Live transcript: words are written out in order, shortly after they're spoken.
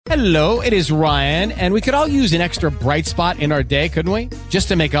Hello, it is Ryan, and we could all use an extra bright spot in our day, couldn't we? Just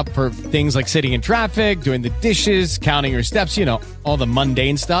to make up for things like sitting in traffic, doing the dishes, counting your steps, you know, all the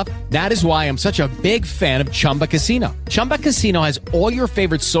mundane stuff. That is why I'm such a big fan of Chumba Casino. Chumba Casino has all your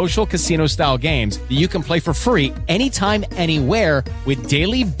favorite social casino-style games that you can play for free anytime, anywhere with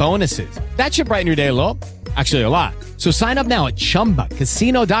daily bonuses. That should brighten your day a little. Actually, a lot. So sign up now at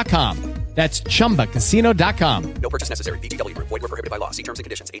ChumbaCasino.com. That's ChumbaCasino.com. No purchase necessary. VGW Group. Void where prohibited by law. See terms and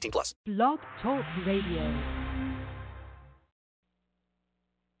conditions. 18 plus. Blog Talk Radio.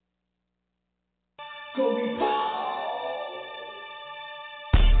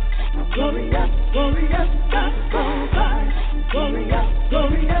 Glorious, glorious, gospel vibes. Glorious,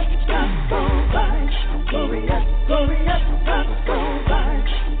 glorious, gospel vibes. Glorious, glorious, gospel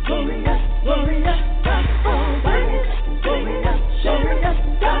vibes. Glorious, glorious, gospel vibes. Glorious, glorious,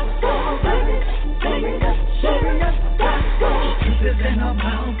 gospel vibes. Glorious, glorious, gospel. Truth is in our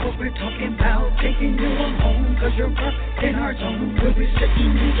mouth, what we're talking about. Taking you on home, cause you're in our zone. We'll be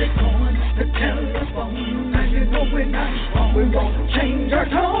sitting music on the telephone. And you know we're not wrong. We won't change our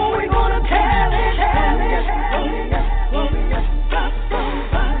tone. We're gonna tell it, tell it. Glorious, glorious, gospel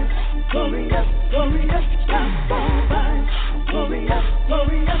vibes. Glorious, glorious, gospel vibes. Glorious,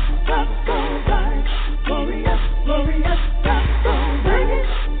 glorious, gospel vibes. Glorious, glorious, gospel vibes.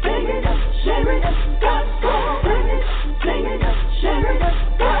 Sing it up, share it up, gospel vibes. Sing it up, share it up,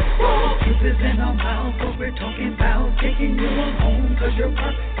 gospel. Truth is in our mouth, what we're talking about. Taking you on home, cause you're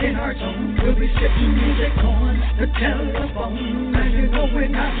in our zone. We'll be sitting music on the telephone. And you know we're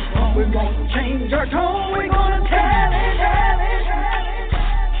not wrong. We won't change our tone. We're gonna tell it, tell it, tell it.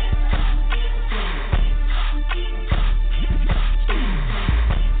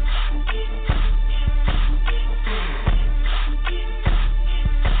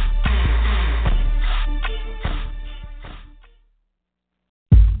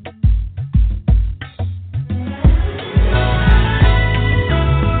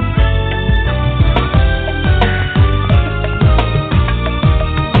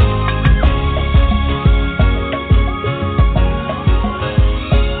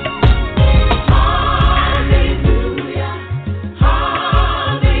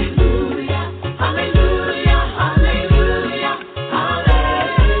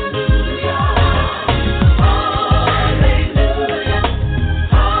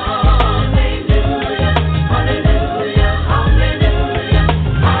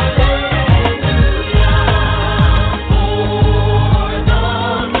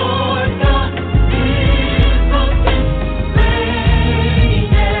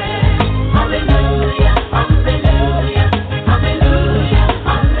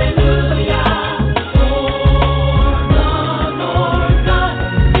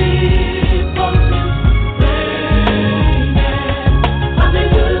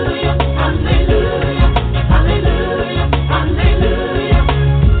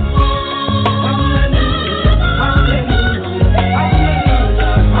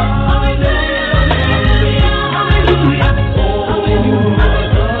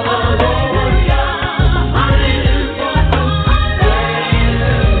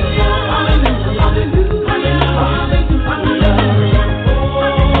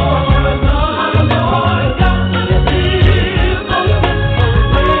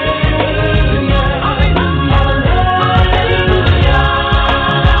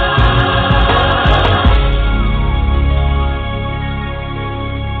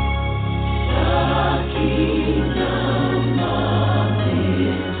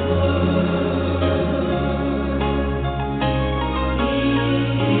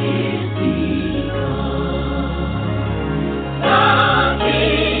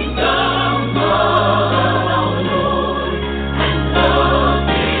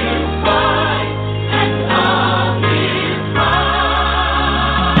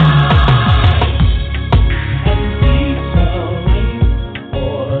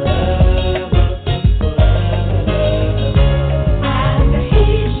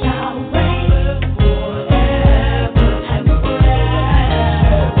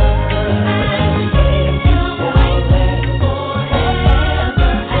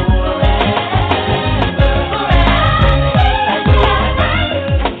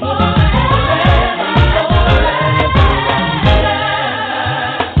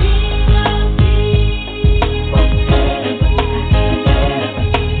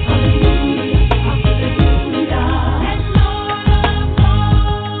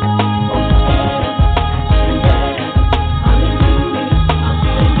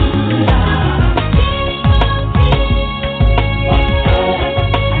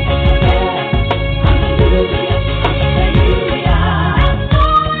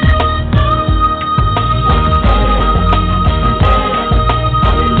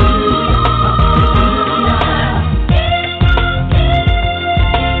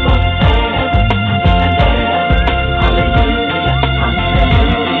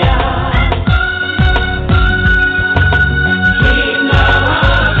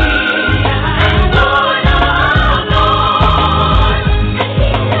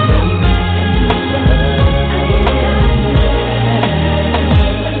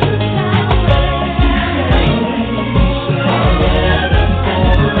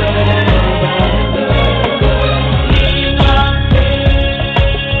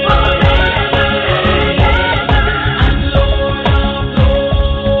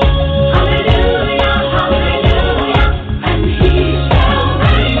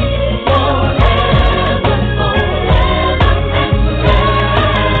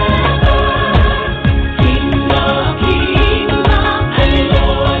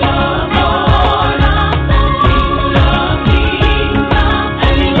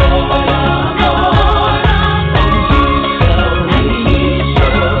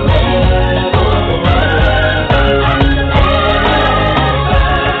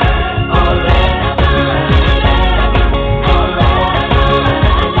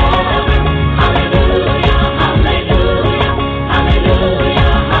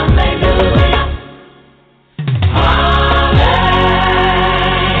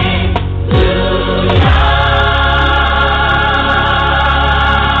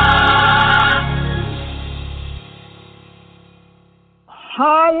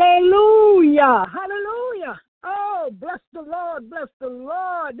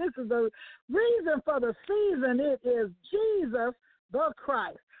 Lord. This is the reason for the season. It is Jesus the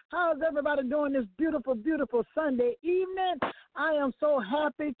Christ. How's everybody doing this beautiful, beautiful Sunday evening? I am so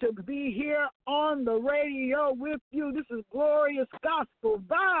happy to be here on the radio with you. This is Glorious Gospel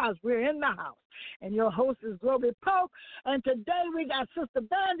Vibes. We're in the house. And your host is Glory Pope. And today we got Sister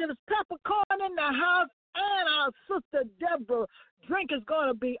Evangelist Peppercorn in the house. And our Sister Deborah Drink is going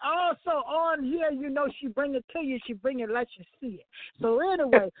to be also on here. You know, she bring it to you. She bring it let you see it. So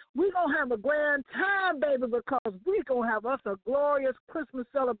anyway, we're going to have a grand time, baby, because we're going to have us a glorious Christmas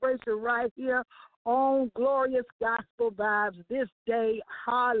celebration right here on Glorious Gospel Vibes this day.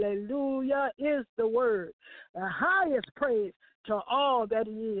 Hallelujah is the word. The highest praise to all that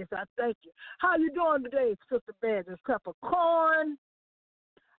he is. I thank you. How you doing today, Sister Evangelist Peppercorn?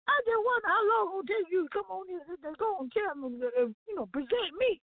 I just wonder how long it'll take you to come on here and go and tell me, present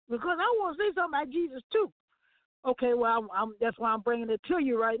me, because I want to say something about Jesus too. Okay, well, that's why I'm bringing it to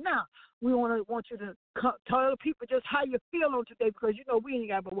you right now. We want you to tell the people just how you feel on today, because we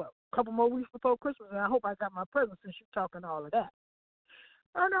ain't got but a couple more weeks before Christmas, and I hope I got my present since you're talking all of that.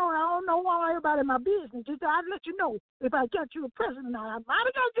 I don't know why everybody in my business. Just I'd let you know if I got you a present or not. I might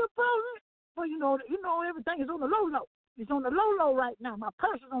have got you a present, but everything is on the low. It's on the low right now. My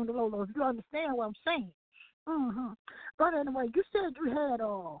purse is on the low, if you understand what I'm saying. Mm-hmm. But anyway, you said you had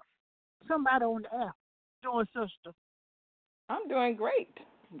somebody on the app doing sister. I'm doing great.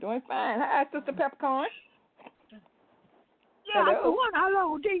 I'm doing fine. Hi, Sister Peppercorn. Yeah, I wonder how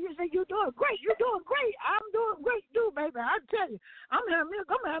long did you say you're doing great. You're doing great. I'm doing great too, baby. I tell you, I'm having me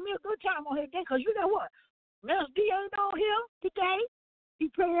a good time on here today, because you know what? Miss D ain't on here today. He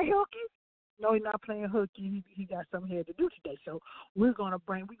playing hooky. No, he's not playing hooky. He got something here to do today. So we're gonna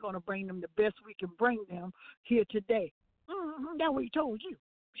bring them the best we can bring them here today. Mm-hmm. That's what he told you.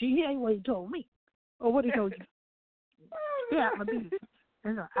 See, he ain't what he told me. Or what he told you. Yeah, I'm a beast.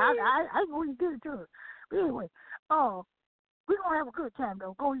 I know he did it to her. But anyway, we're gonna have a good time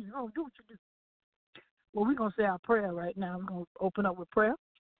though. Go do what you do. Well, we're gonna say our prayer right now. We're gonna open up with prayer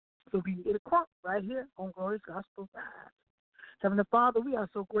so we can get a quote right here on Glorious Gospel Vibes. Heavenly Father, we are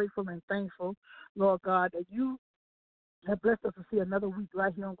so grateful and thankful, Lord God, that you have blessed us to see another week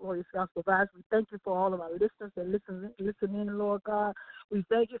right here on Glorious Gospel Vibes. We thank you for all of our listeners that listen in, Lord God. We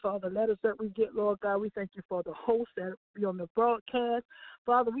thank you for all the letters that we get, Lord God. We thank you for the hosts that be on the broadcast.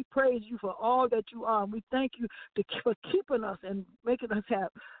 Father, we praise you for all that you are. And we thank you for keeping us and making us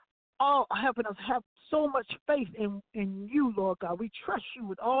helping us have so much faith in you, Lord God. We trust you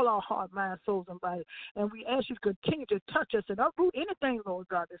with all our heart, mind, souls, and body. And we ask you to continue to touch us and uproot anything, Lord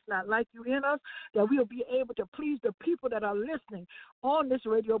God, that's not like you in us, that we'll be able to please the people that are listening on this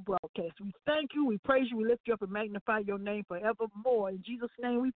radio broadcast. We thank you, we praise you, we lift you up and magnify your name forevermore. In Jesus'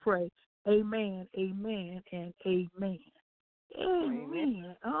 name we pray. Amen, amen, and amen.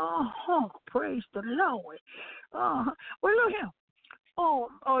 Amen. Praise the Lord. Well, look here.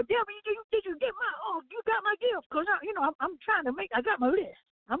 Debbie, did you get you got my gift? Because I'm trying to I got my list.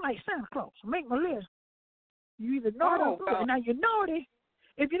 I'm like Santa Claus. Make my list. You either naughty or good. Now you're naughty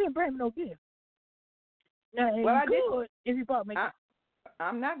if you didn't bring me no gift. Now I good if you brought me gift.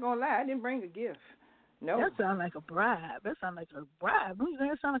 I'm not gonna lie, I didn't bring a gift. No. That sounds like a bribe. Who's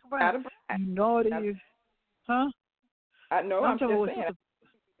saying that sound like a bribe? Not a bribe. You naughty, huh? No, I'm just saying.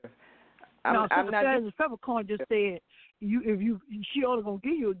 I'm not. Peppercorn just said. She only gonna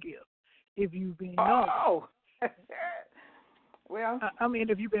give you a gift if you've been naughty. Oh, well. I mean,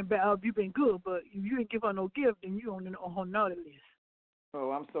 if you've been bad, you've been good, but if you didn't give her no gift, then you on her naughty list.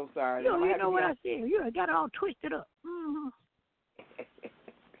 Oh, I'm so sorry. You know what I said? You got it all twisted up. Mm-hmm.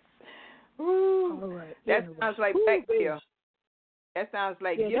 Ooh, all right. That sounds like backfill. That sounds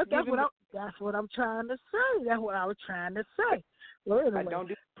like that's what I'm trying to say. That's what I was trying to say. Well,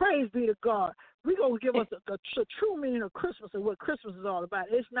 anyway, praise be to God. We're going to give us a true meaning of Christmas and what Christmas is all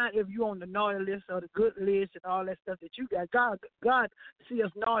about. It's not if you're on the naughty list or the good list and all that stuff that you got. God see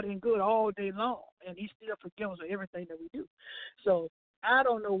us naughty and good all day long, and he still forgives us for everything that we do. So I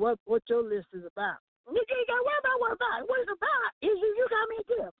don't know what your list is about. You ain't got to worry about what about. What it's about is you got me a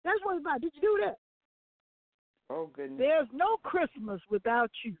gift. That's what it's about. Did you do that? Oh, goodness. There's no Christmas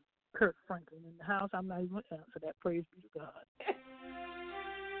without you, Kirk Franklin, in the house. I'm not even going to answer that. Praise be to God.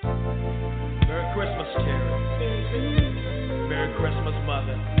 Merry Christmas, Terry. Merry Christmas,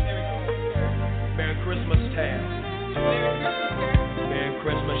 Mother. Merry Christmas, Taz. Merry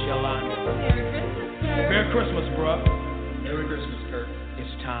Christmas, Yolanda. Merry Christmas, bruh. Merry Christmas, Kurt.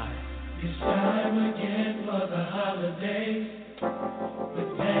 It's time. It's time again for the holidays,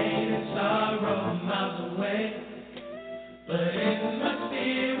 with pain and sorrow miles away. But in my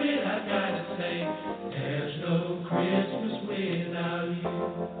spirit, I gotta say, there's no Christmas without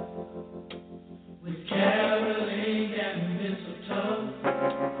you. with caroling and mistletoe,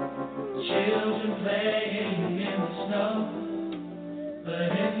 children playing in the snow, but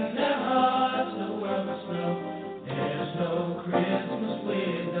in their hearts the world must know there's no Christmas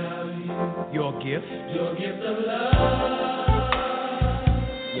without you. Your gift of love,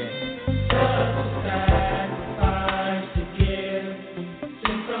 such a sacrifice to give,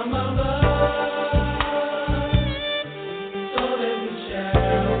 sent from above, so that we shall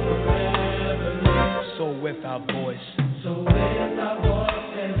forever live. So with our voice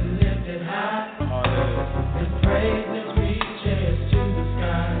and lifted high, and praises reaches to the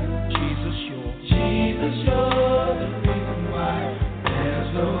sky. Jesus, you're the reason why there's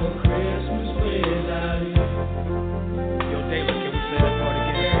no Christmas without you. Yo, David, can we say that part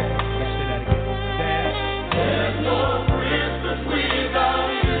again? Let's say that again. There's no Christmas without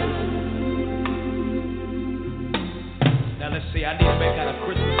you. Now let's see. I need to make out a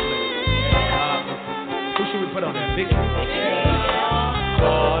Christmas list. Who should we put on there? Vicky,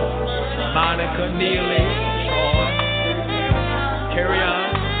 Claude, Monica, Neely, Troy, Carrie On,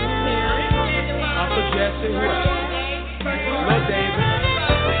 Uncle Jesse, who else? Lil David,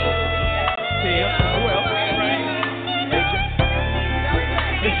 Tia, who else? Major.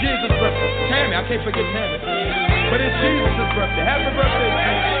 It's Jesus' birthday. Tammy, I can't forget Tammy. But it's Jesus' birthday. Happy birthday,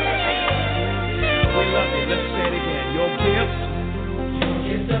 Jesus. We love you. Let's say it again. Your gifts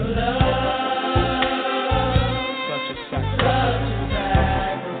of love, such a sacrifice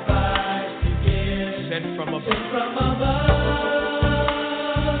to give, sent from above.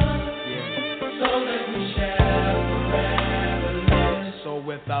 So that we shall forever live. So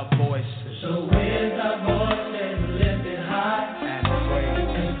with our voices and lifted high, and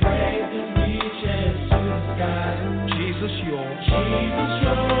praises reaches to the sky. Jesus, you're the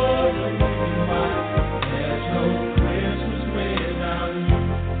reason why there's no Christmas without you.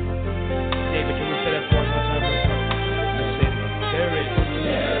 David, can we say that for us one time? Let's say it.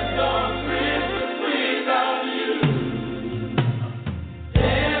 There's no Christmas without you.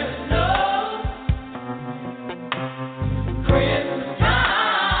 There's no Christmas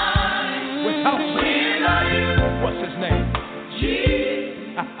time without you. What's his name?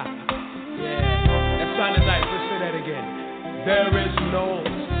 Jesus. Yeah, that sounded nice. Let's say that again. There is no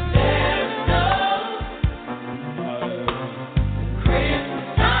Christmas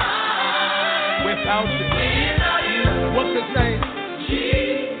time without you. What's his name?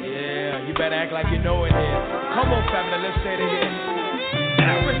 Jesus. Yeah, you better act like you know it here. Come on, family, let's say it again.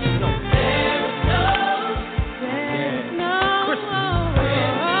 There is no Christmas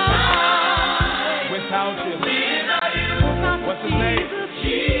without you. What's his name?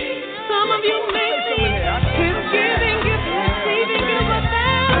 Some of you may be giving, receiving, give a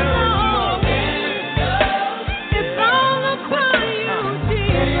thanks. It's all the crying,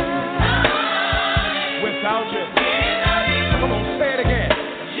 Jesus. Without you. Come on, say it again.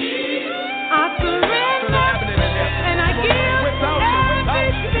 I surrender and I give everything to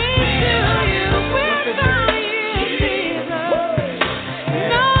you. Without you, Jesus.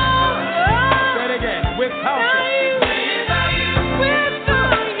 No. Say it again. Without you.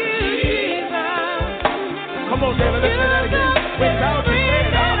 Come on, David, let's say that again. Without you, say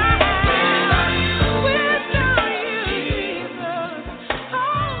it out.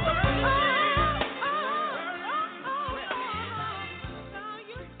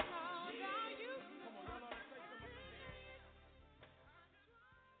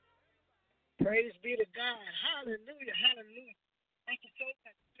 Praise be to God. Hallelujah. Hallelujah. Thank you so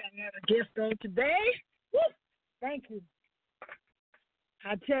much for having a guest on today. Woo. Thank you.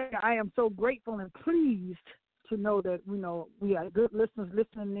 I tell you, I am so grateful and pleased to know that, we have good listeners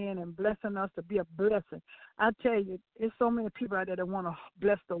listening in and blessing us to be a blessing. I tell you, there's so many people out there that want to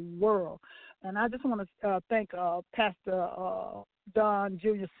bless the world. And I just want to thank Pastor Don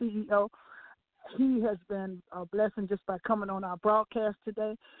Jr., CEO. He has been a blessing just by coming on our broadcast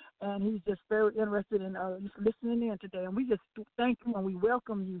today, and he's just very interested in just listening in today. And we just thank you and we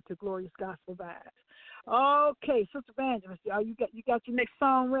welcome you to Glorious Gospel Vibes. Okay, Sister Evangelist, you got your next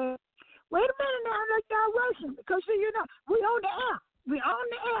song ready? Wait a minute now, let y'all worship, because we on the air. We on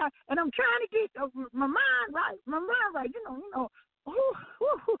the air, and I'm trying to get my mind right.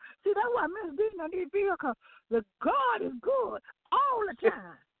 See, that's why Miss Dean I need to be here, because the God is good all the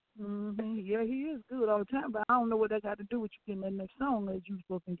time. Mm-hmm. Yeah, he is good all the time, but I don't know what that got to do with you getting that next song as you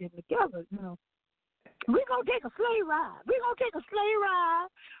supposed to get together, We're going to take a sleigh ride.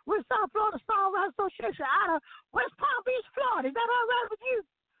 With South Florida Songwriters Association out of West Palm Beach, Florida. Is that all right with you?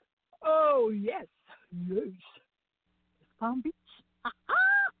 Oh, yes. Yes. West Palm Beach.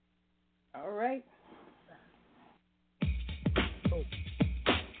 All right. Oh.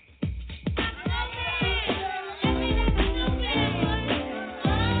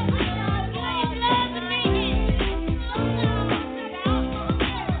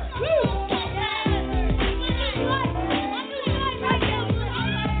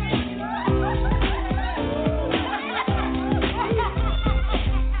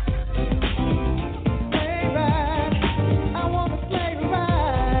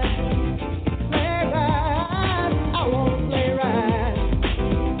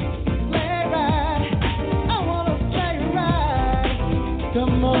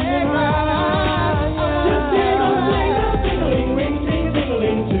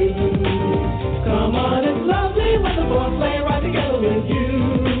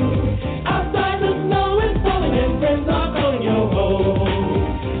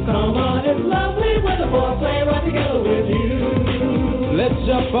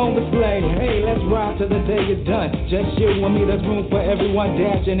 roof on display. Hey, let's ride till the day is done. Just you and me, there's room for everyone.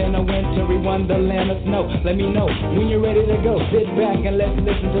 Dashing in a wintry wonderland of snow. Let me know when you're ready to go. Sit back and let's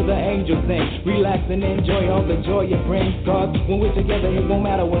listen to the angels sing. Relax and enjoy all the joy it brings. Cause when we're together, it won't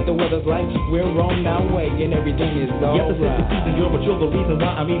matter what the weather's like. We're on our way and everything is all yes, it's the season, girl, but you're the reason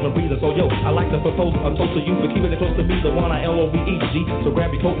why I'm even breathing. So yo, I like to propose a toast to you for keeping it close to me, the one I L-O-V-E-G. So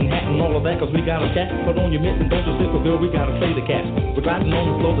grab your coat and hat and all of that, cause we got a chat. Put on your mitts and don't just sit for girl, we gotta play the cat. We're riding on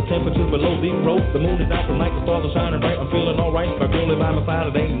the floor, the temperature's below 0. The moon is out tonight, the stars are shining bright. I'm feeling alright, my girl is by my side,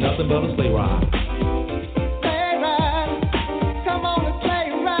 it ain't nothing but a sleigh ride. Sleigh ride, come on and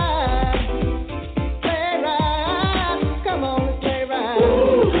sleigh ride. Sleigh ride, come on and sleigh ride.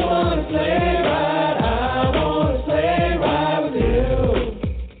 Ooh, come on and sleigh ride, I want to sleigh ride with you.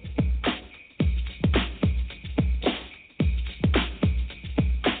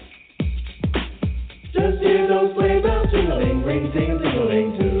 Just hear those sleigh bells jingling, ring, ting,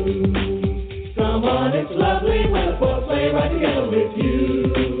 tingling too. Come on, it's lovely weather for a sleigh ride together with you.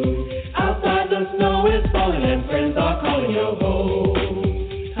 Outside the snow is falling and friends are calling yo ho.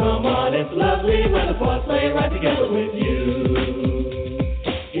 Come on, it's lovely weather for a sleigh ride together with you.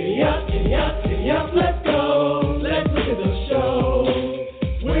 Giddy up, giddy up, giddy up, let's go. Let's look at the show.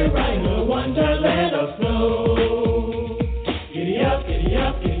 We're riding a wonderland of snow. Giddy up, giddy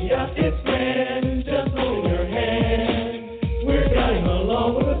up, giddy up, it's grand. Just holding your hand. We're gliding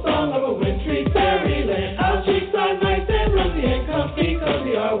along with the song of a wintry fairyland. Our cheeks are nice and rosy and comfy,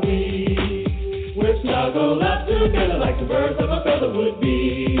 cozy are we. We're snuggled up together like the birds of a feather would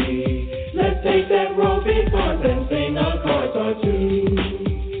be. Let's take that rope before us and sing a chorus or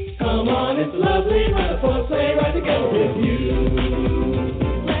two. Come on, it's lovely weather for a sleigh ride together with you.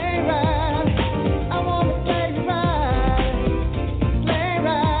 Sleigh ride, I want a sleigh ride. Sleigh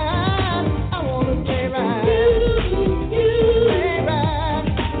ride, I want a sleigh ride. Sleigh ride,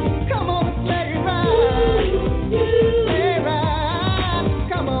 come on a sleigh ride. Sleigh ride,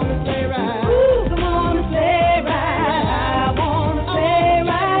 come on a sleigh ride. Ooh, come on a sleigh ride, I want a sleigh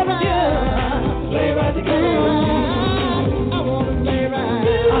ride with you. Sleigh ride together with you. I want a sleigh ride.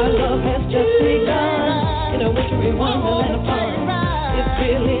 Our love has just begun in a wintry wonderland of fun. It's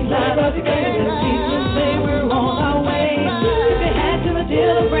really nice to get in season, say we're on our way. If it had to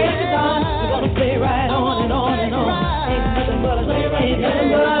until the break of dawn, we're gonna play right on and on and on. Ain't nothing but a sleigh ride, ain't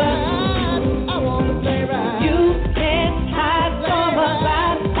nothing but I want a sleigh ride. You can't hide from a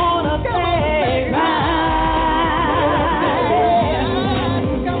ride on a sleigh ride.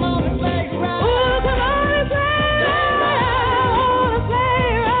 Come on and sleigh ride. Oh, come on and sleigh ride. I want a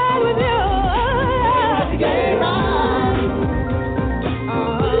sleigh ride with you. Sleigh ride.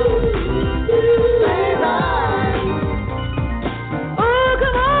 Sleigh ride. Oh,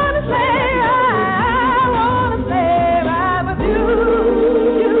 come on and sleigh ride. I want a sleigh ride with you.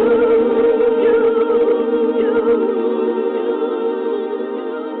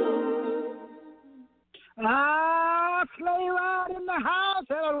 Sleigh ride in the house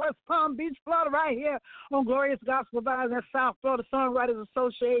at West Palm Beach, Florida, right here on Glorious Gospel Vibes and South Florida Songwriters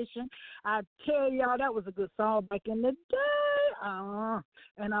Association. I tell y'all, that was a good song back in the day.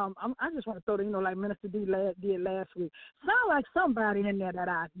 And I just want to throw the, like Minister D did last week. Sound like somebody in there that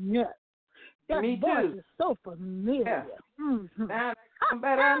I met. That Me voice too. is so familiar. Yeah. Mm-hmm. Sound like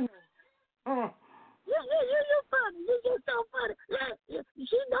somebody I know. You're funny. You're just so funny. Yeah,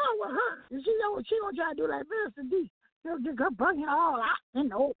 she know what her. She know what she gonna try to do like Minister D. She'll just go bring it all out in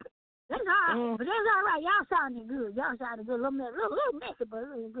the open. That's all right. But that's all right. Y'all sounding good. Y'all sounding good. A little messy, but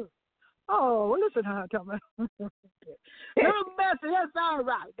really good. Oh, well, listen to her talking about. Little messy. That's all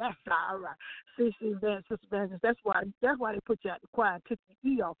right. That's all right. Sister Evangelist. That's why they put you out the choir and took the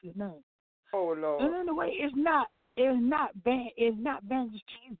E off your name. Oh Lord. And anyway, it's not Evangelist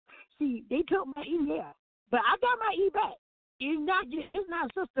to you. See, they took my E there, but I got my E back. It's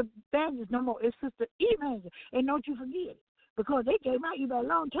not Sister Evangelist no more. It's Sister Evangelist, and don't you forget it, because they gave my E back a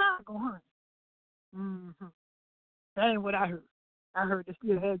long time ago, honey. Mm-hmm. That ain't what I heard. I heard they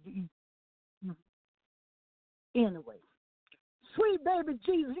still had the E. Mm-hmm. Anyway, sweet baby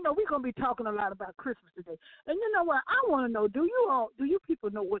Jesus, we're gonna be talking a lot about Christmas today, and you know what? I want to know: do you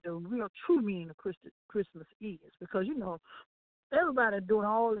people know what the real true meaning of Christmas is? Because everybody doing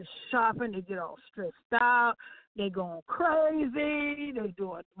all this shopping, they get all stressed out, they going crazy, they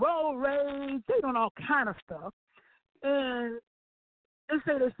doing road rage, they doing all kind of stuff, and they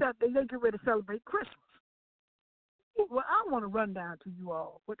say they get ready to celebrate Christmas. Well, I want to run down to you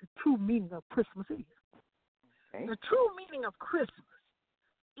all what the true meaning of Christmas is. Okay. The true meaning of Christmas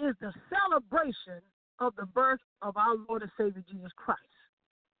is the celebration of the birth of our Lord and Savior Jesus Christ,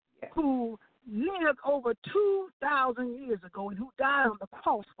 who lived over 2,000 years ago and who died on the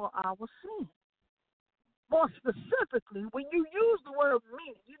cross for our sins. More specifically, when you use the word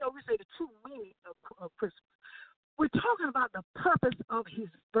meaning, you know, we say the true meaning of Christmas. We're talking about the purpose of his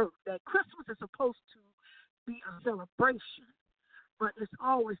birth, that Christmas is supposed to be a celebration, but it's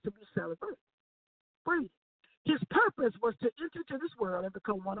always to be celebrated. Free. His purpose was to enter into this world and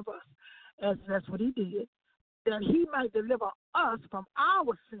become one of us, as that's what he did, that he might deliver us from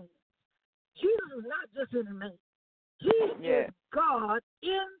our sins. Jesus is not just in the name. He is God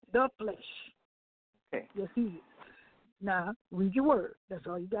in the flesh. Okay. Yes, he is. Now, read your word. That's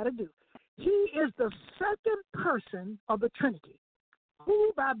all you got to do. He is the second person of the Trinity,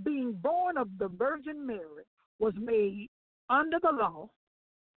 who by being born of the Virgin Mary was made under the law,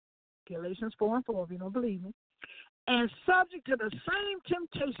 Galatians 4:4, if you don't believe me, and subject to the same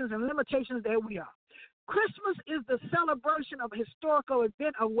temptations and limitations that we are. Christmas is the celebration of a historical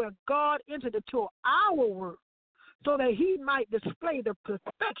event of where God entered into our world so that he might display the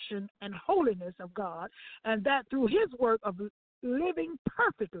perfection and holiness of God, and that through his work of living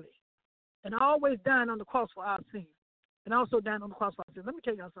perfectly and always dying on the cross for our sins, and also dying on the cross for our sins. Let me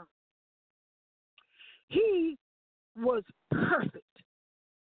tell y'all something. He was perfect.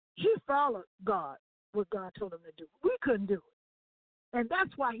 He followed God, what God told him to do. We couldn't do it. And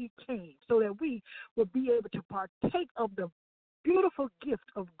that's why he came, so that we would be able to partake of the beautiful gift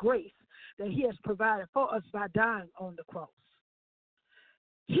of grace that he has provided for us by dying on the cross.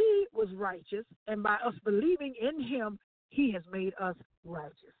 He was righteous, and by us believing in him, he has made us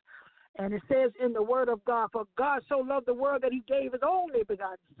righteous. And it says in the word of God, for God so loved the world that he gave his only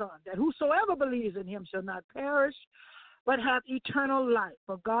begotten Son, that whosoever believes in him shall not perish, but have eternal life.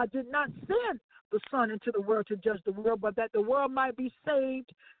 For God did not send the Son into the world to judge the world, but that the world might be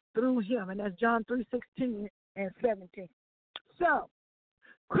saved through him. And that's John 3:16 and 17. So,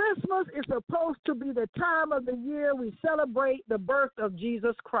 Christmas is supposed to be the time of the year we celebrate the birth of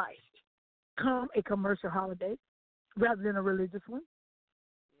Jesus Christ. Come a commercial holiday rather than a religious one.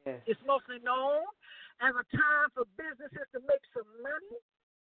 Yes. It's mostly known as a time for businesses to make some money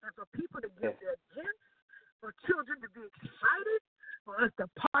and for people to give their gifts, for children to be excited, for us to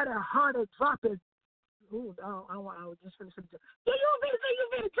party hard and drop it. Ooh, I was just finishing. Yeah, you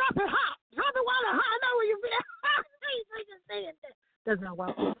better drop it hot. Drop it while it's hot. I know where you been. That's not why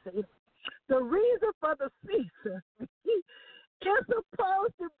I say it. The reason for the season is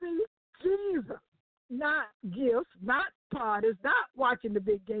supposed to be Jesus. Not gifts, not parties, not watching the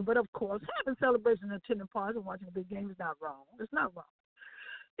big game, but of course, having celebrations, attending parties, and watching the big game is not wrong. It's not wrong.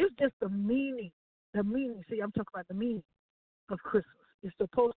 It's just the meaning. The meaning. See, I'm talking about the meaning of Christmas. It's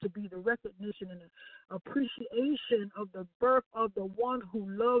supposed to be the recognition and the appreciation of the birth of the one who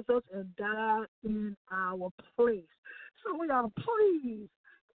loves us and died in our place. So y'all, please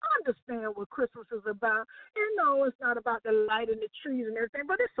understand what Christmas is about. And no, it's not about the light and the trees and everything,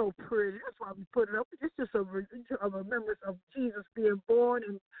 but it's so pretty. That's why we put it up. It's just a remembrance of Jesus being born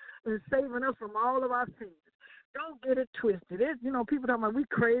and saving us from all of our sins. Don't get it twisted. People talking about we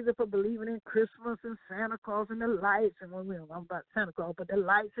crazy for believing in Christmas and Santa Claus and the lights. And we don't know about Santa Claus, but the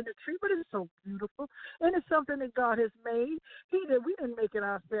lights and the tree. But it's so beautiful. And it's something that God has made. We didn't make it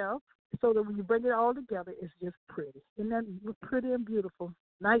ourselves. So that when you bring it all together, it's just pretty. Isn't that pretty and beautiful?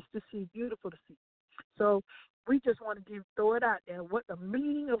 Nice to see, beautiful to see. So we just want to throw it out there, what the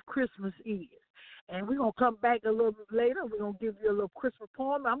meaning of Christmas is. And we're going to come back a little bit later. We're going to give you a little Christmas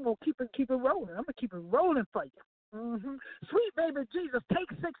poem. I'm going to keep it rolling. I'm going to keep it rolling for you. Mm-hmm. Sweet baby Jesus, take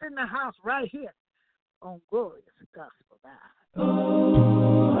 6 in the house right here on Glorious Gospel Vibe.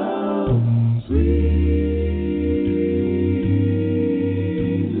 Oh, how sweet.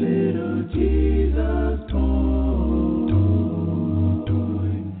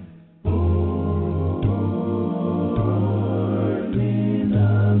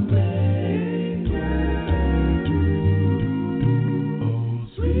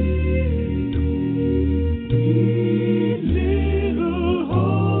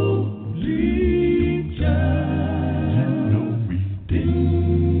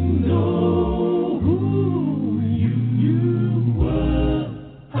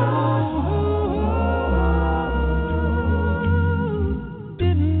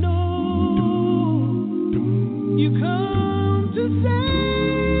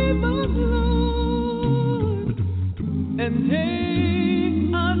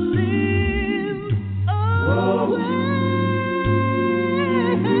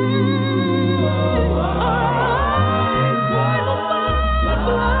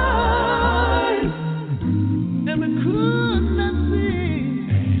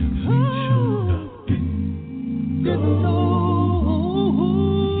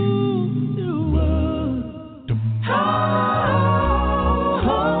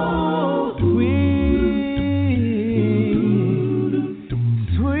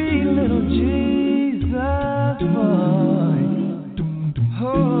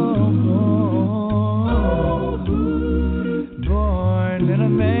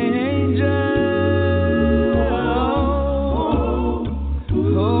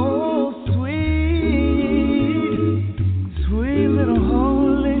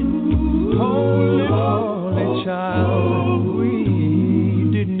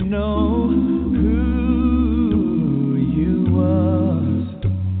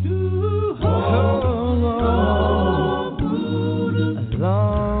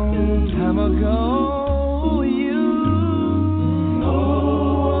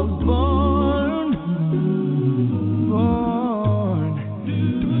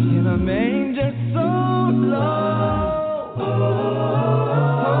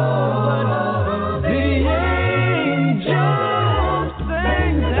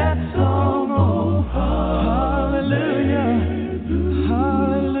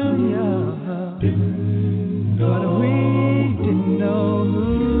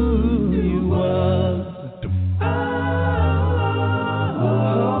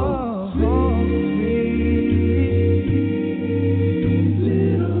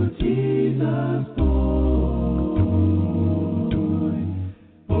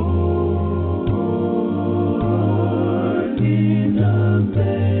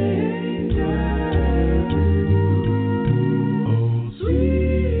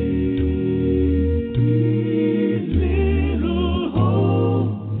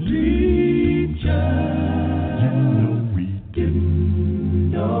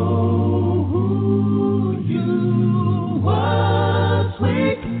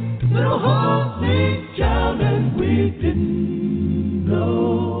 didn't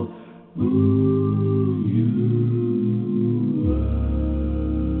know who you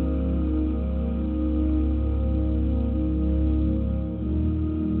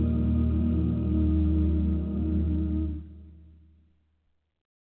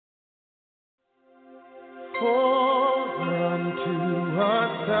For unto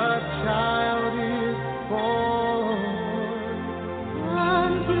us a child is born.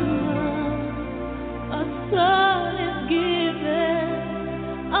 unto us a son is given,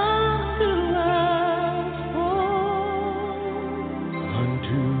 unto us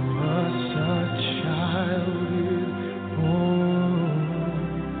Unto us a child is born.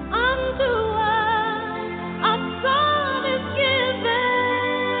 unto us a son is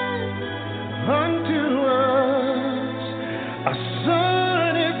given, Unto us a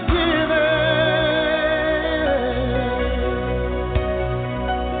son is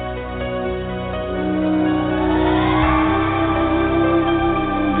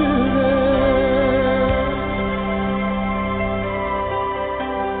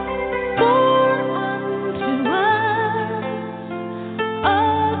for unto us a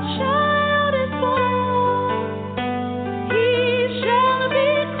child is born. He shall be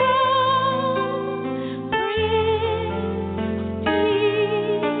called Prince of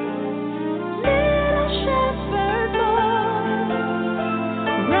Peace, little shepherd boy,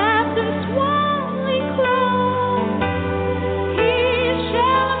 wrapped in swaddling clothes. He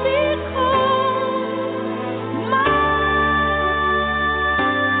shall be called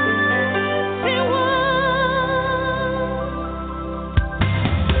Mighty One.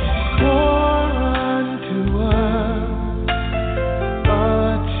 For unto us a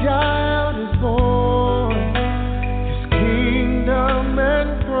child is born. His kingdom and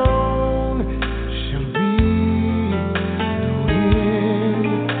throne shall be no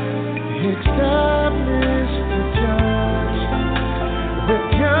end. He established the judge with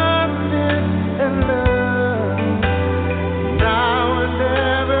justice and love, now and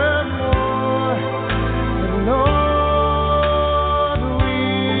evermore. The Lord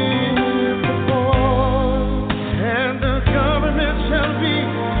will perform, and the government shall be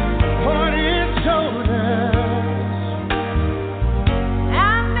on his shoulders.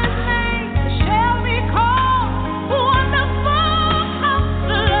 And his name shall be called Wonderful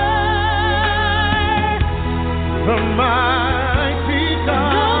Counselor, The mighty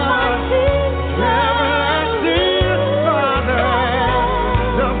God, everlasting Father,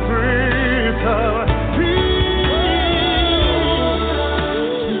 the Prince of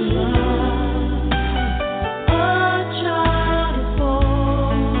a child is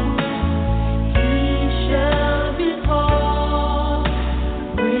born. He shall be called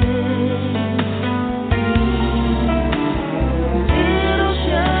Prince of Peace. Little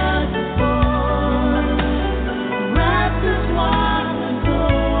shepherd boy, wrapped in swaddling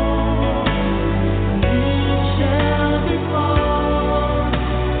clothes. He shall be called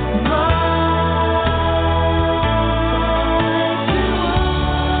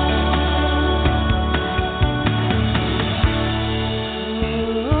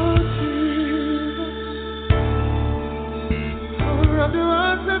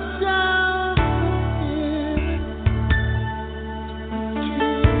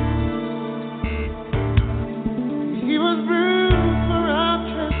He was bruised for our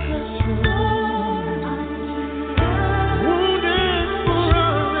transgressions, wounded for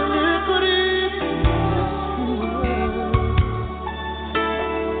our iniquities.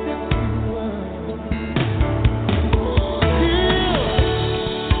 Yes, he was.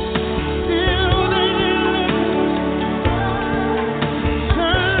 Still they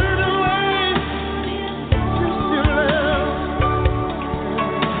turned away to still live.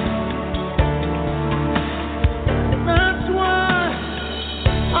 That's why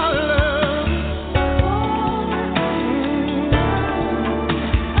I love.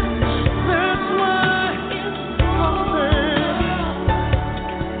 That's why I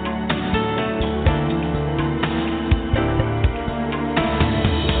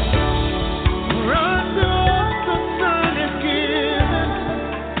For unto us a son is given,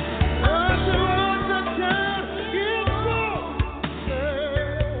 unto us a child is born.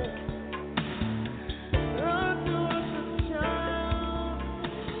 Unto us a child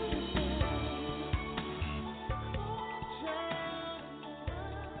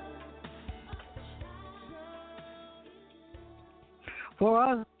For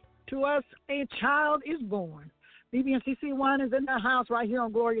us, to us, a child is born. BBNCC1 is in the house right here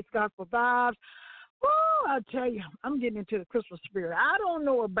on Glorious Gospel Vibes. Oh, I tell you, I'm getting into the Christmas spirit. I don't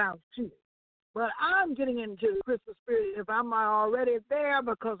know about you, but I'm getting into the Christmas spirit if I'm not already there,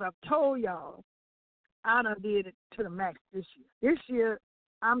 because I've told y'all I done did it to the max this year. This year,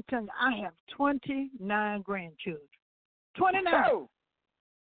 I'm telling you, I have 29 grandchildren. 29.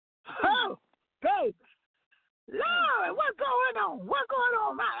 Oh, baby. Lord, what's going on? What's going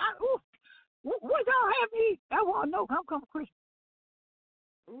on? What y'all have to eat? I want to know. I'm coming Christmas.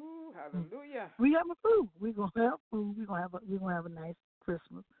 Ooh, hallelujah. We having food. We're gonna have food. We're gonna have a nice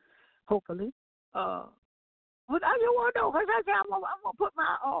Christmas, hopefully. But I just want to know because I said I'm gonna put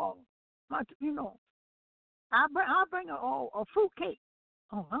my I'll bring a fruit cake.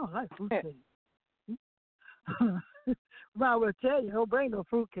 Oh, I don't like fruit cake. But I will tell you, don't bring no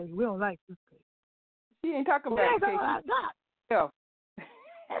fruit cake. We don't like fruit cake. She ain't talking about That's cake. all I got. Yeah.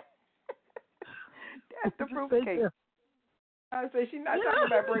 That's the fruit cake. Yeah. I say she's not talking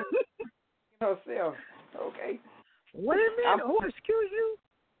about bringing herself. Okay. Wait a minute. Excuse you.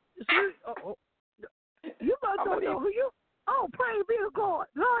 You must don't know who you. Oh, praise be to God.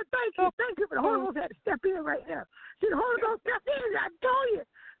 Lord, thank you. Thank you for the Holy Ghost had to step in right now. See, the Holy Ghost stepped in. I told you.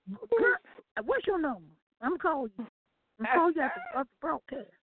 Girl, what's your number? I'm calling you. I'm calling you at the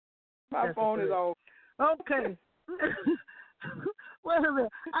broadcast. My phone is on. Okay. Wait a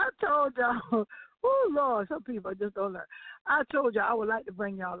minute. I told y'all. Oh, Lord, some people just don't learn. I told y'all I would like to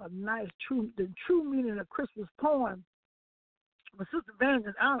bring y'all a nice, the true meaning of Christmas poem. But Sister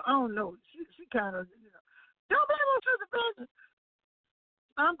Vengeance, I don't know. She kind of, don't blame on Sister Vengeance.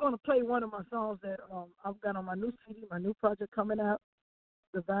 I'm going to play one of my songs that I've got on my new CD, my new project coming out,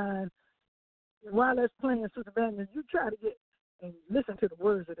 Divine. While that's playing, Sister Vengeance, you try to get and listen to the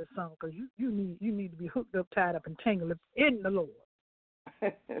words of this song because you need to be hooked up, tied up, and tangled up in the Lord.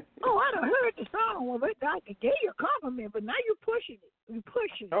 Oh, I done heard the song, but I gave you a compliment, but now you're pushing it. You're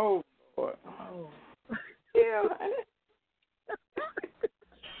pushing it. Oh, Lord. Oh. Yeah.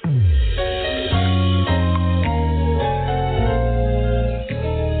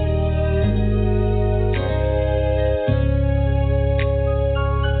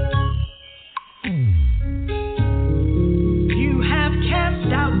 You have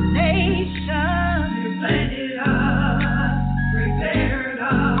cast out nations. You planted us, prepared us,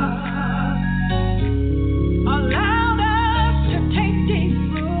 allowed us to take deep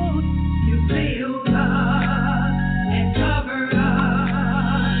root. You filled us and covered us.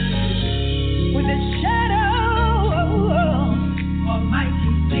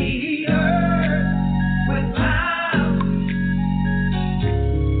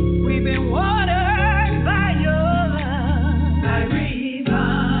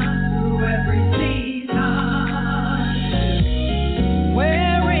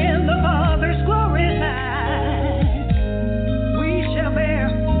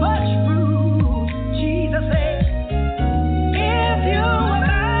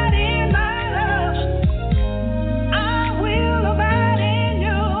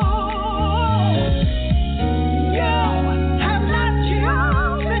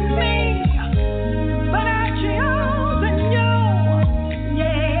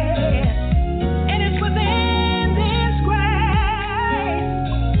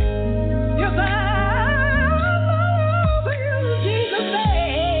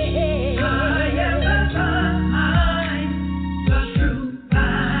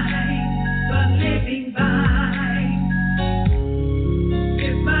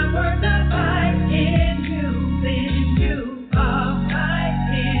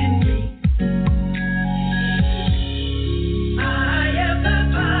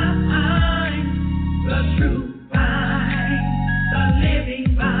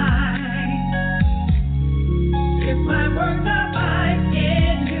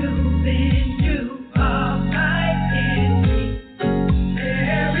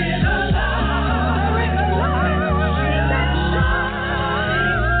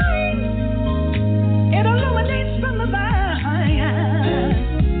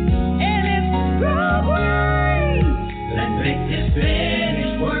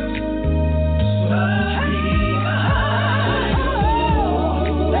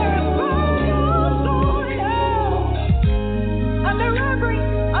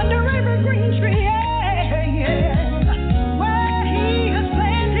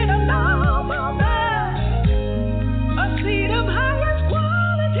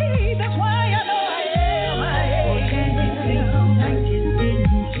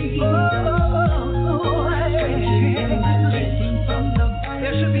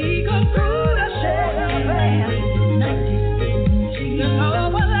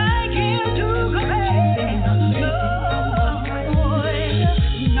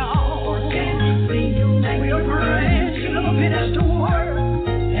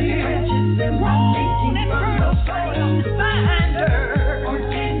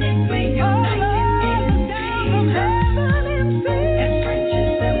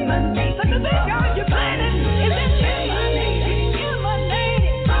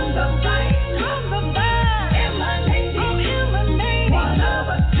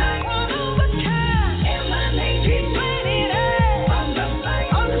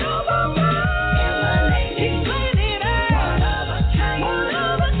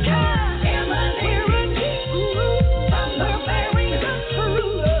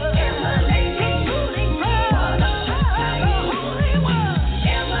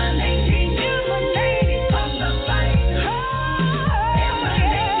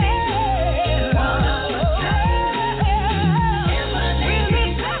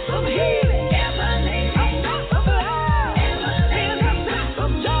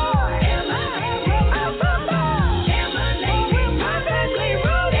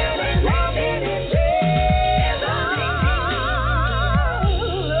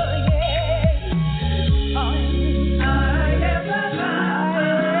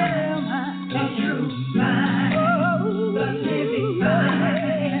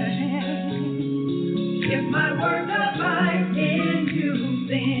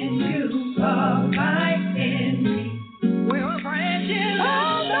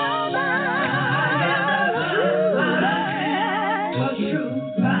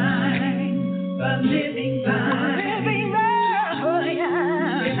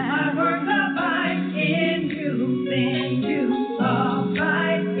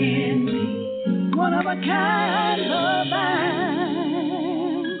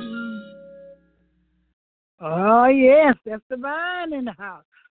 in the house.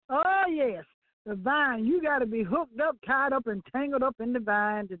 Oh, yes. The vine. You got to be hooked up, tied up, and tangled up in the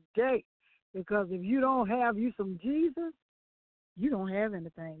vine today. Because if you don't have you some Jesus, you don't have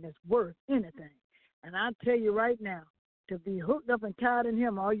anything that's worth anything. And I tell you right now, to be hooked up and tied in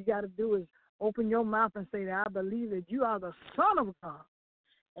him, all you got to do is open your mouth and say that I believe that you are the Son of God.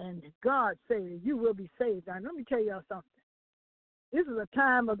 And God said that you will be saved. Now, let me tell y'all something. This is a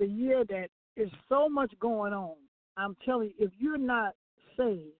time of the year that is so much going on. I'm telling you, if you're not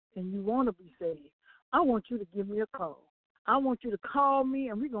saved and you want to be saved, I want you to give me a call. I want you to call me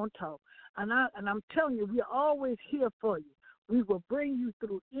and we're going to talk. And I'm telling you, we're always here for you. We will bring you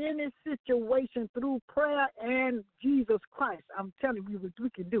through any situation through prayer and Jesus Christ. I'm telling you, we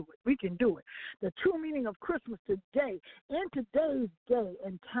can do it. We can do it. The true meaning of Christmas today, in today's day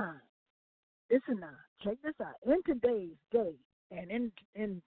and time. Listen now, check this out. In today's day and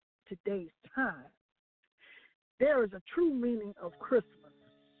in today's time, there is a true meaning of Christmas.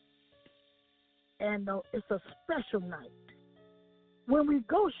 And it's a special night. When we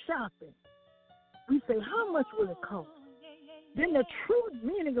go shopping, we say, how much will it cost? Then the true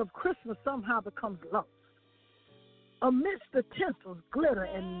meaning of Christmas somehow becomes lost. Amidst the tinsels, glitter,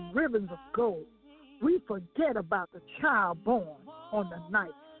 and ribbons of gold, we forget about the child born on the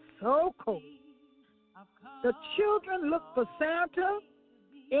night so cold. The children look for Santa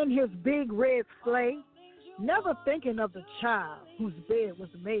in his big red sleigh, never thinking of the child whose bed was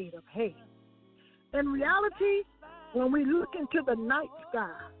made of hay. In reality, when we look into the night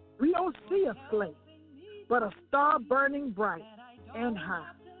sky, we don't see a sleigh, but a star burning bright and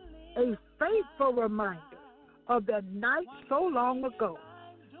high, a faithful reminder of that night so long ago,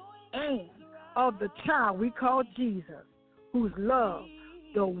 and of the child we call Jesus, whose love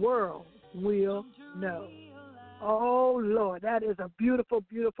the world will know. Oh, Lord, that is a beautiful,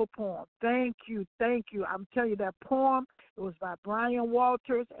 beautiful poem. Thank you, thank you. I'm telling you, that poem, it was by Brian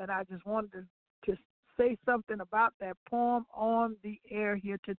Walters, and I just wanted to say something about that poem on the air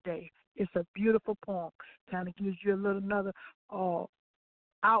here today. It's a beautiful poem. Kind of gives you a little another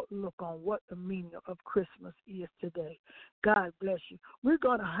outlook on what the meaning of Christmas is today. God bless you. We're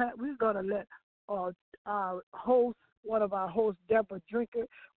gonna let our host, one of our hosts, Deborah Drinker,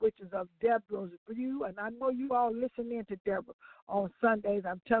 which is of Deborah's View, and I know you all listen in to Deborah on Sundays.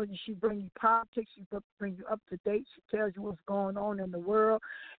 I'm telling you, she brings you politics, she brings you up to date, she tells you what's going on in the world,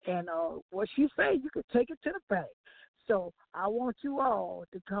 and what she says, you can take it to the bank. So I want you all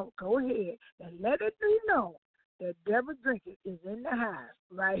to go ahead and let it be known that Deborah Drinker is in the house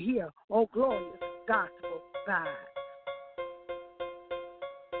right here on Glorious Gospel Vibe.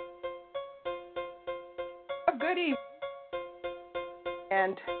 Good evening.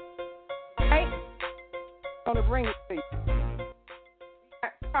 And I'm going to bring it to you. We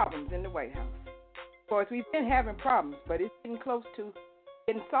got problems in the White House. Of course, we've been having problems, but it's getting close to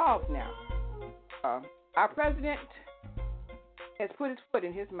getting solved now. Our president has put his foot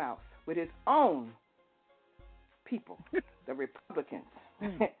in his mouth with his own people, the Republicans.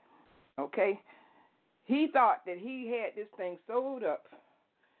 Okay? He thought that he had this thing sewed up,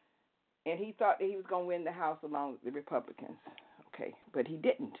 and he thought that he was going to win the House along with the Republicans. Okay, but he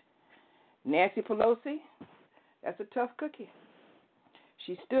didn't. Nancy Pelosi, that's a tough cookie.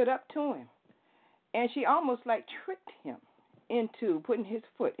 She stood up to him, and she almost like tricked him into putting his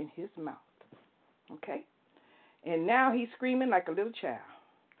foot in his mouth. Okay? And now he's screaming like a little child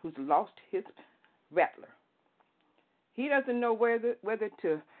who's lost his rattler. He doesn't know whether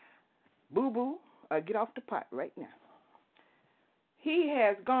to boo-boo or get off the pot right now. He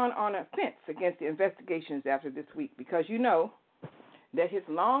has gone on a fence against the investigations after this week because you know that his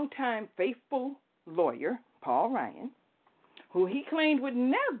longtime faithful lawyer, Paul Ryan, who he claimed would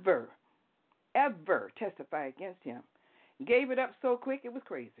never, ever testify against him, gave it up so quick it was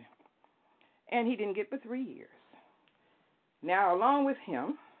crazy. And he didn't get but 3 years. Now, along with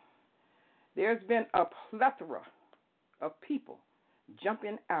him, there's been a plethora of people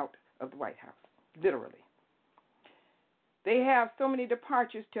jumping out of the White House, literally. They have so many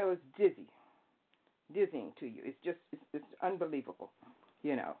departures till it's dizzying to you. It's unbelievable,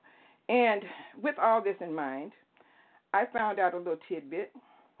 you know. And with all this in mind, I found out a little tidbit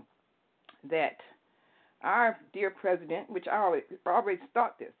that our dear president, which I always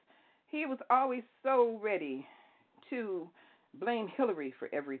thought this, he was always so ready to blame Hillary for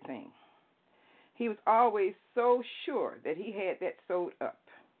everything. He was always so sure that he had that sewed up.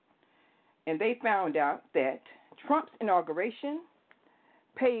 And they found out that Trump's inauguration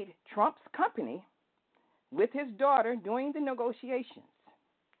paid Trump's company with his daughter doing the negotiations.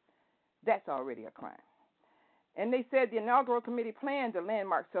 That's already a crime. And they said the inaugural committee planned a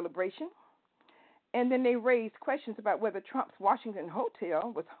landmark celebration, And then they raised questions about whether Trump's Washington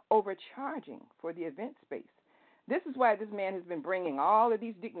hotel was overcharging for the event space. This is why this man has been bringing all of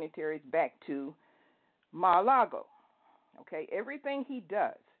these dignitaries back to Mar-a-Lago. Okay, everything he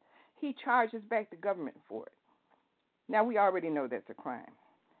does, he charges back the government for it. Now, we already know that's a crime.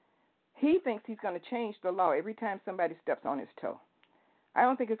 He thinks he's going to change the law every time somebody steps on his toe. I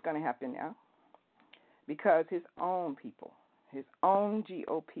don't think it's going to happen now because his own people, his own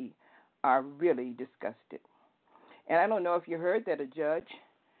GOP, are really disgusted. And I don't know if you heard that a judge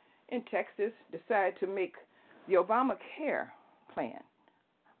in Texas decided to make the Obamacare plan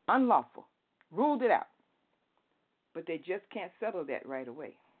unlawful, ruled it out. But they just can't settle that right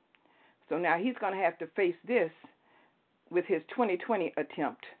away. So now he's going to have to face this with his 2020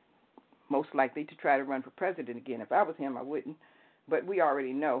 attempt, most likely to try to run for president again. If I was him, I wouldn't. But we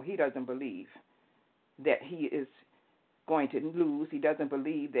already know he doesn't believe that he is going to lose. He doesn't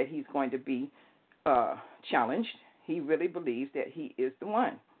believe that he's going to be challenged. He really believes that he is the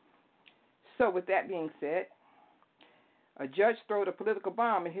one. So with that being said, a judge threw a political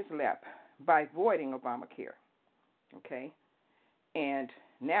bomb in his lap by voiding Obamacare. Okay? And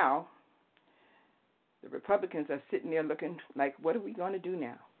now the Republicans are sitting there looking like, what are we going to do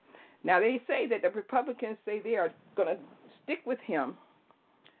now? Now, they say that the Republicans say they are going to stick with him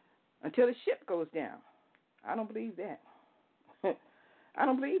until the ship goes down. I don't believe that. I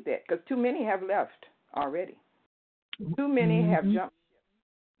don't believe that because too many have left already. Too many have jumped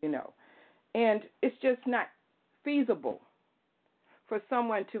ship, you know. And it's just not feasible for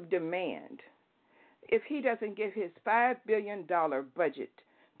someone to demand, if he doesn't give his $5 billion budget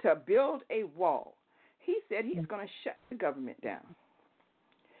to build a wall, he said he's going to shut the government down.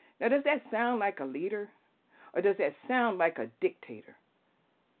 Now, does that sound like a leader or does that sound like a dictator?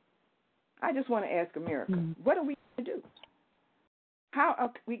 I just want to ask America, what are we going to do? How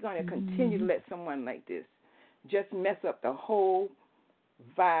are we going to continue to let someone like this just mess up the whole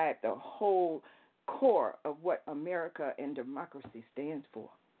vibe, the whole core of what America and democracy stands for?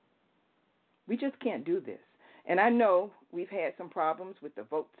 We just can't do this. And I know we've had some problems with the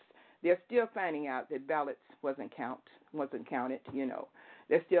votes. They're still finding out that ballots wasn't counted, you know.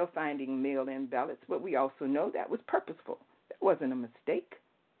 They're still finding mail-in ballots, but we also know that was purposeful. That wasn't a mistake.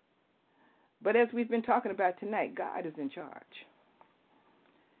 But as we've been talking about tonight, God is in charge.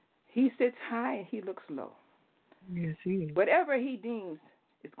 He sits high and he looks low. Yes, he is. Whatever he deems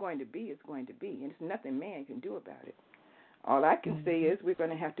it's going to be, it's going to be, and there's nothing man can do about it. All I can say is we're going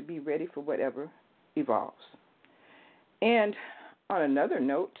to have to be ready for whatever evolves. And on another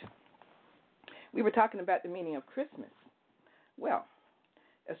note, we were talking about the meaning of Christmas. Well,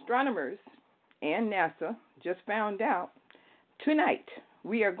 astronomers and NASA just found out tonight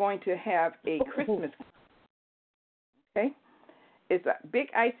we are going to have a Christmas. Okay? It's a big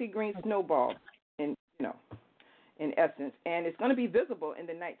icy green snowball in essence, and it's going to be visible in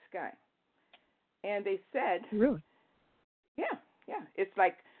the night sky. And they said, really? Yeah. It's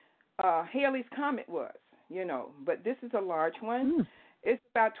like Halley's Comet was, you know, but this is a large one. It's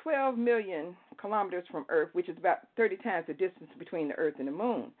about 12 million kilometers from Earth, which is about 30 times the distance between the Earth and the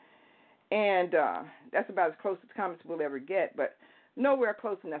Moon. And that's about as close as comets will ever get, but nowhere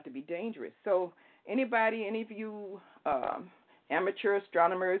close enough to be dangerous. So any of you amateur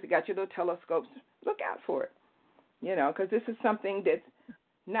astronomers that got your little telescopes, look out for it, you know, because this is something that's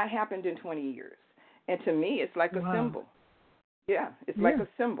not happened in 20 years. And to me, it's like a symbol. Yeah, it's like a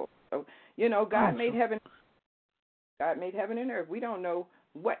symbol. So, you know, God made heaven and earth. We don't know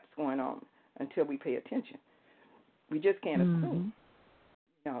what's going on until we pay attention. We just can't assume,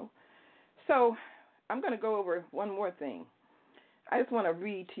 you know. So I'm going to go over one more thing. I just want to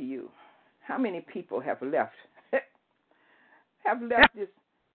read to you how many people have left this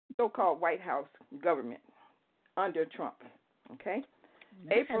so-called White House government under Trump. Okay?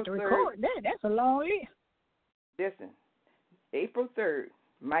 April 3rd. That's a long list. Listen, April 3rd,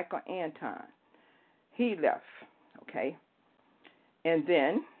 Michael Anton, he left. Okay? And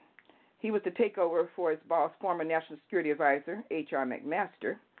then he was to take over for his boss, former National Security Advisor, H.R.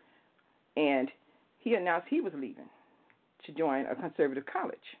 McMaster, and he announced he was leaving to join a conservative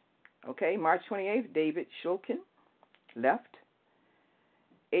college. Okay? March 28th, David Shulkin left.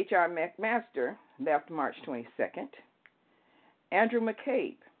 H.R. McMaster left March 22nd. Andrew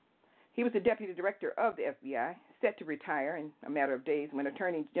McCabe, he was the deputy director of the FBI, set to retire in a matter of days when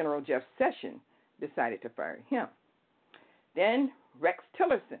Attorney General Jeff Sessions decided to fire him. Then Rex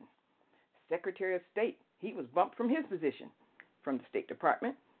Tillerson, Secretary of State, he was bumped from his position from the State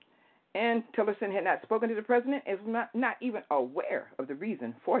Department. And Tillerson had not spoken to the president and was not even aware of the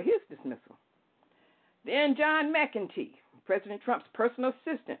reason for his dismissal. Then John McEntee, President Trump's personal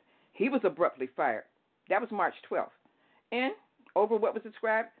assistant, He was abruptly fired. That was March 12th. And over what was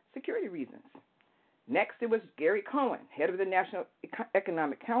described security reasons. Next, it was Gary Cohen, head of the National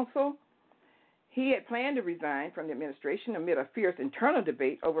Economic Council. He had planned to resign from the administration amid a fierce internal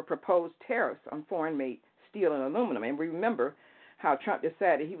debate over proposed tariffs on foreign-made steel and aluminum. And we remember how Trump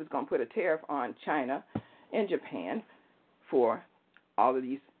decided he was going to put a tariff on China and Japan for all of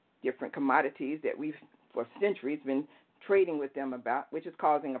these different commodities that we've, for centuries, been trading with them about, which is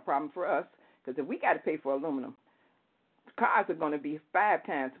causing a problem for us, because if we got to pay for aluminum, cars are going to be 5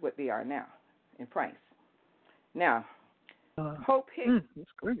 times what they are now in price. Now, Hope Hicks,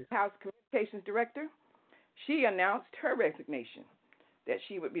 House Communications Director, she announced her resignation, that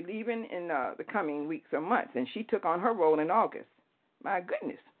she would be leaving in the coming weeks or months, and she took on her role in August. My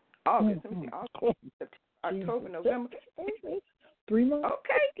goodness, August, let me see, August, September, October, November. 3 months.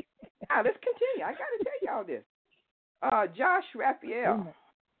 Okay, now let's continue. I got to tell y'all this. Josh Raphael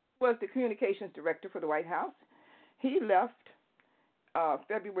was the communications director for the White House. He left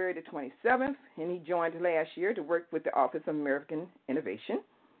February the 27th, and he joined last year to work with the Office of American Innovation.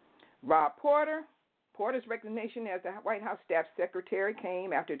 Rob Porter's resignation as the White House staff secretary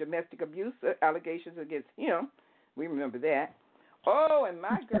came after domestic abuse allegations against him. We remember that. Oh, and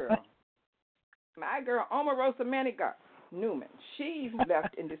my girl, Omarosa Manigat Newman, she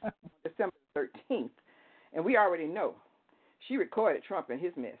left in December 13th, and we already know she recorded Trump and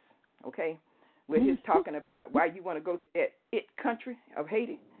his mess, okay, with his talking about why you want to go to that country of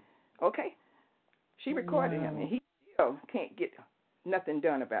Haiti, okay? She recorded him, and he still can't get nothing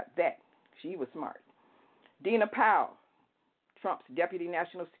done about that. She was smart. Dina Powell, Trump's deputy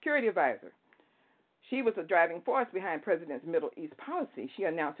national security advisor. She was a driving force behind President's Middle East policy. She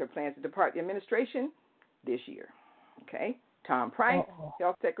announced her plans to depart the administration this year. Okay. Tom Price,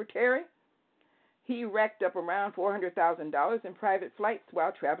 health secretary. He racked up around $400,000 in private flights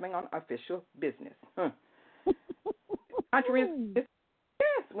while traveling on official business.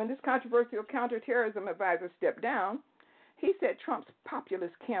 When this controversial counterterrorism advisor stepped down, he said Trump's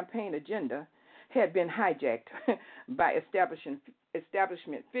populist campaign agenda had been hijacked by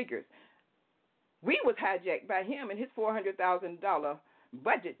establishment figures. We was hijacked by him and his $400,000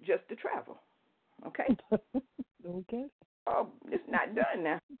 budget just to travel. Okay? Okay. Oh, it's not done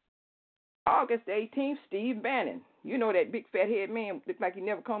now. August 18th, Steve Bannon. You know that big fat head man looked like he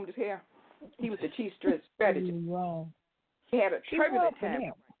never combed his hair. He was the chief strategist. Wrong. He had a turbulent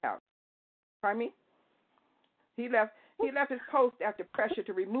time. Pardon me? He left his post after pressure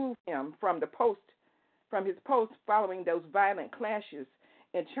to remove him from his post following those violent clashes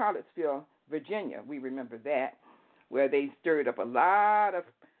in Charlottesville, Virginia. We remember that, where they stirred up a lot of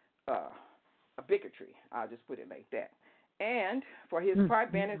bigotry. I'll just put it like that. And for his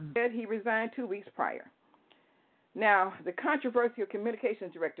part, Bannon said he resigned 2 weeks prior. Now, the controversial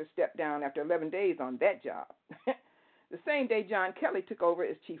communications director stepped down after 11 days on that job. The same day John Kelly took over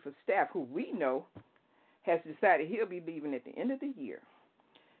as chief of staff, who we know has decided he'll be leaving at the end of the year.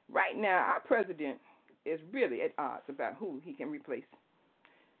 Right now, our president is really at odds about who he can replace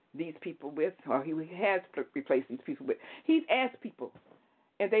these people with, or he has replaced these people with. He's asked people,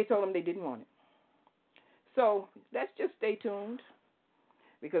 and they told him they didn't want it. So let's just stay tuned,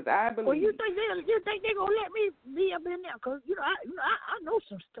 because I believe. Well, you think they're gonna let me be up in there? Cause I know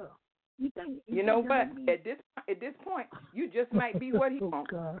some stuff. You know what? At this point, you just might be what he wants.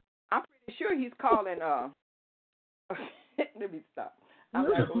 God. I'm pretty sure he's calling. Let me stop. I'm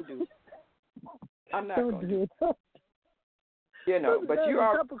not gonna do it. I'm not gonna do it. But you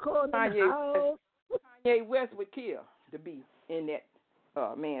are Kanye West would kill to be in that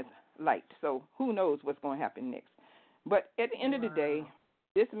man's light. So who knows what's going to happen next. But at the end of the day,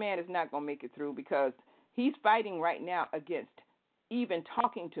 this man is not going to make it through, because he's fighting right now against even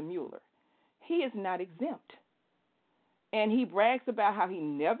talking to Mueller. He is not exempt. And he brags about how he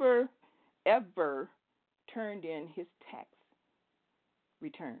never, ever turned in his tax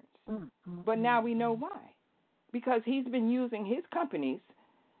returns. But now we know why. Because he's been using his companies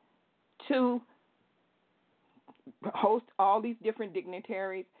to host all these different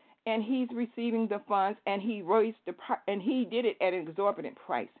dignitaries, and he's receiving the funds, and he raised and he did it at an exorbitant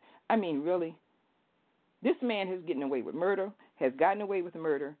price. I mean, really, this man has gotten away with murder,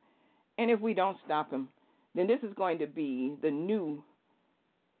 and if we don't stop him, then this is going to be the new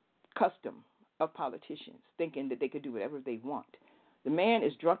custom of politicians, thinking that they could do whatever they want. The man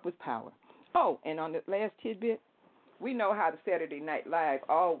is drunk with power. Oh, and on the last tidbit, we know how the Saturday Night Live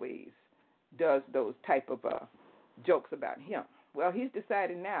always does those type of jokes about him. Well, he's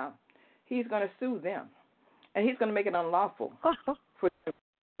decided now he's going to sue them, and he's going to make it unlawful for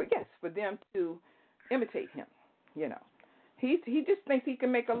them to imitate him. He just thinks he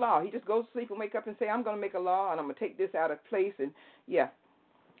can make a law. He just goes to sleep and wake up and say, I'm going to make a law and I'm going to take this out of place. And yeah.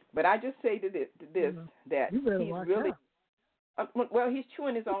 But I just say to this that he's really, well, he's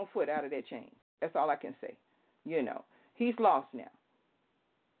chewing his own foot out of that chain. That's all I can say. You know, he's lost now.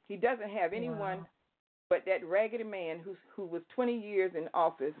 He doesn't have anyone but that raggedy man who was 20 years in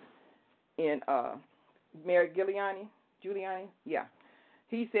office in Mayor Giuliani. Yeah.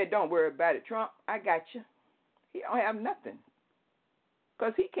 He said, don't worry about it, Trump. I got you. He don't have nothing.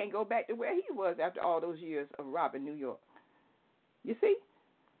 Because he can't go back to where he was after all those years of robbing New York. You see?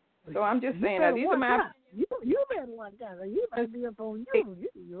 So I'm just saying that these are my... You better watch that. You might be up on you.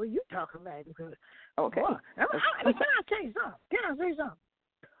 You talking about it. Okay. Boy, can I tell you something? Can I say something?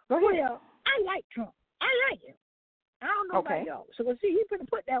 Go ahead. Well, I like Trump. I like him. I don't know about y'all. So, see, he's going to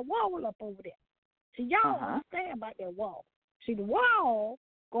put that wall up over there. See, y'all don't understand about that wall. See, the wall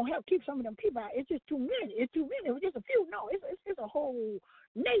going to help keep some of them people out. It's just too many. It's too many. It's just a few. No, it's a whole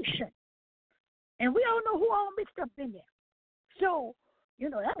nation. And we all know who all mixed up in there. So, you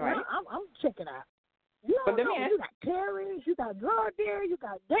know, that's right. I'm checking out. You don't know. You got terrorists, you got drug dealers, you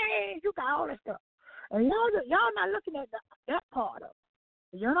got gangs, you got all that stuff. And y'all not looking at that part of it.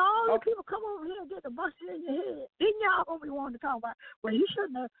 You know, all the people come over here and get the busted in your head. Then y'all gonna be wanting to talk about, well, he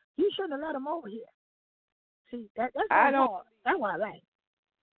shouldn't have let him over here. See, that's hard. That's why I like.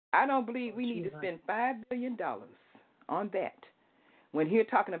 I don't believe we need to spend $5 billion on that when he's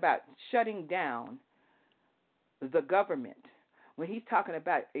talking about shutting down the government, when he's talking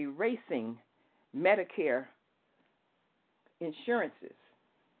about erasing Medicare insurances,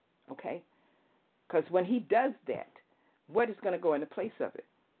 okay? Because when he does that, what is going to go in the place of it?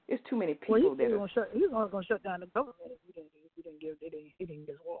 There's too many people he's going to shut down the government if he didn't get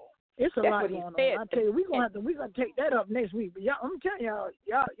his wall. It's a lot going on. I tell you, we're gonna take that up next week. But I'm telling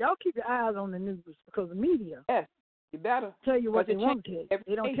y'all keep your eyes on the news because the media. Yes, you better tell you what they want to tell you.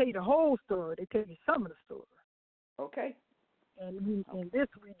 They don't tell you the whole story. They tell you some of the story. Okay. And this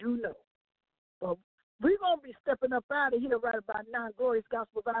we do know. But we're gonna be stepping up out of here right about now. Glorious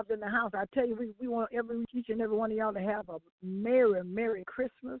Gospel Vibes in the house. I tell you, we want each and every one of y'all to have a Merry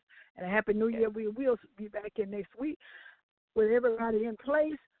Christmas and a Happy New Year. We will be back in next week with everybody in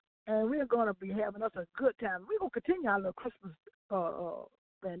place. And we're going to be having us a good time. We're going to continue our little Christmas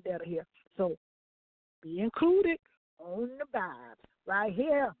vendetta here. So be included on the vibes right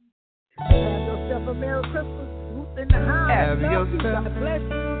here. Have yourself a Merry Christmas. Ruth in the house. Have yourself God bless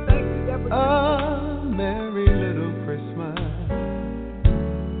you. Thank you, Deborah. A merry little Christmas.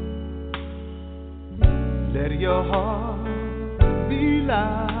 Let your heart be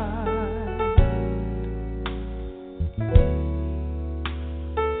light.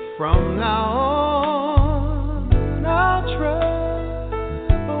 From now on, our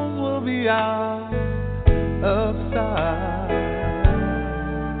troubles will be out of sight.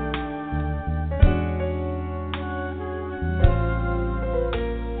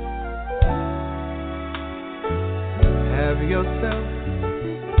 Have yourself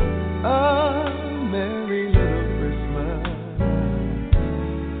a merry little Christmas.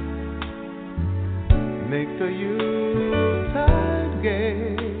 Make the Yuletide gay.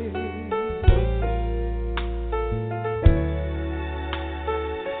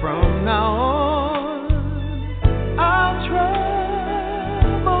 From now on, our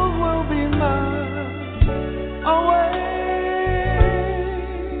troubles will be miles away.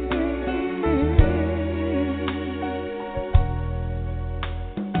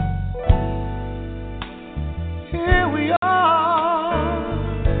 Here we are,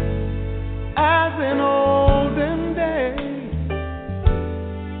 as in olden days,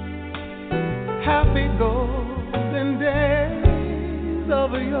 happy golden days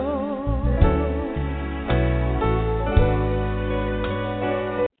of yore.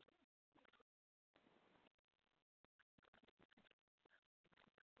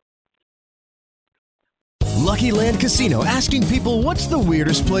 Lucky Land Casino, asking people, what's the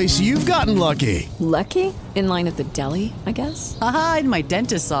weirdest place you've gotten lucky? Lucky? In line at the deli, I guess? Aha, in my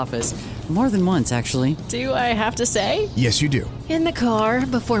dentist's office. More than once, actually. Do I have to say? Yes, you do. In the car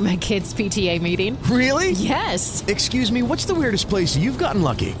before my kids' PTA meeting. Really? Yes. Excuse me, what's the weirdest place you've gotten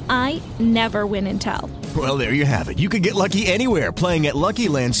lucky? I never win and tell. Well, there you have it. You can get lucky anywhere, playing at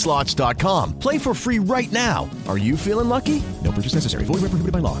LuckyLandSlots.com. Play for free right now. Are you feeling lucky? No purchase necessary. Void where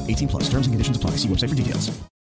prohibited by law. 18+. Terms and conditions apply. See website for details.